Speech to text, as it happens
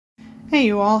Hey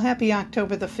you all, happy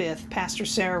October the 5th. Pastor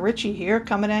Sarah Ritchie here,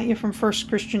 coming at you from First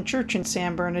Christian Church in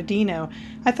San Bernardino.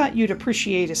 I thought you'd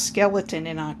appreciate a skeleton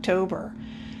in October.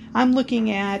 I'm looking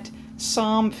at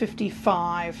Psalm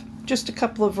 55, just a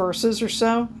couple of verses or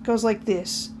so. It goes like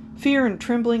this. Fear and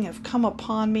trembling have come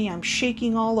upon me. I'm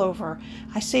shaking all over.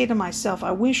 I say to myself,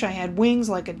 I wish I had wings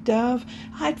like a dove.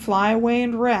 I'd fly away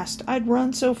and rest. I'd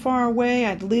run so far away.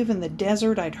 I'd live in the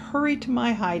desert. I'd hurry to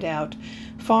my hideout,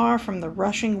 far from the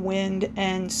rushing wind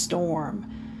and storm.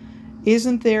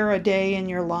 Isn't there a day in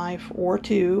your life, or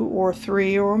two, or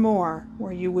three, or more,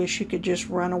 where you wish you could just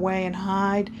run away and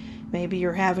hide? Maybe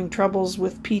you're having troubles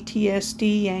with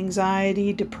PTSD,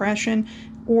 anxiety, depression,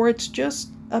 or it's just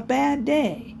a bad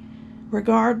day.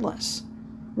 Regardless,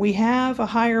 we have a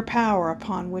higher power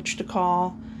upon which to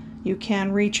call. You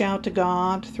can reach out to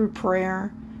God through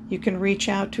prayer. You can reach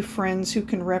out to friends who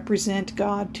can represent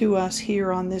God to us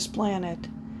here on this planet.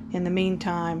 In the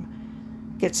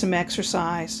meantime, get some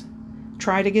exercise,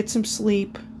 try to get some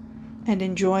sleep, and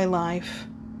enjoy life.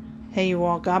 Hey you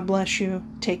all, God bless you.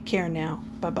 Take care now.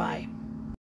 Bye-bye.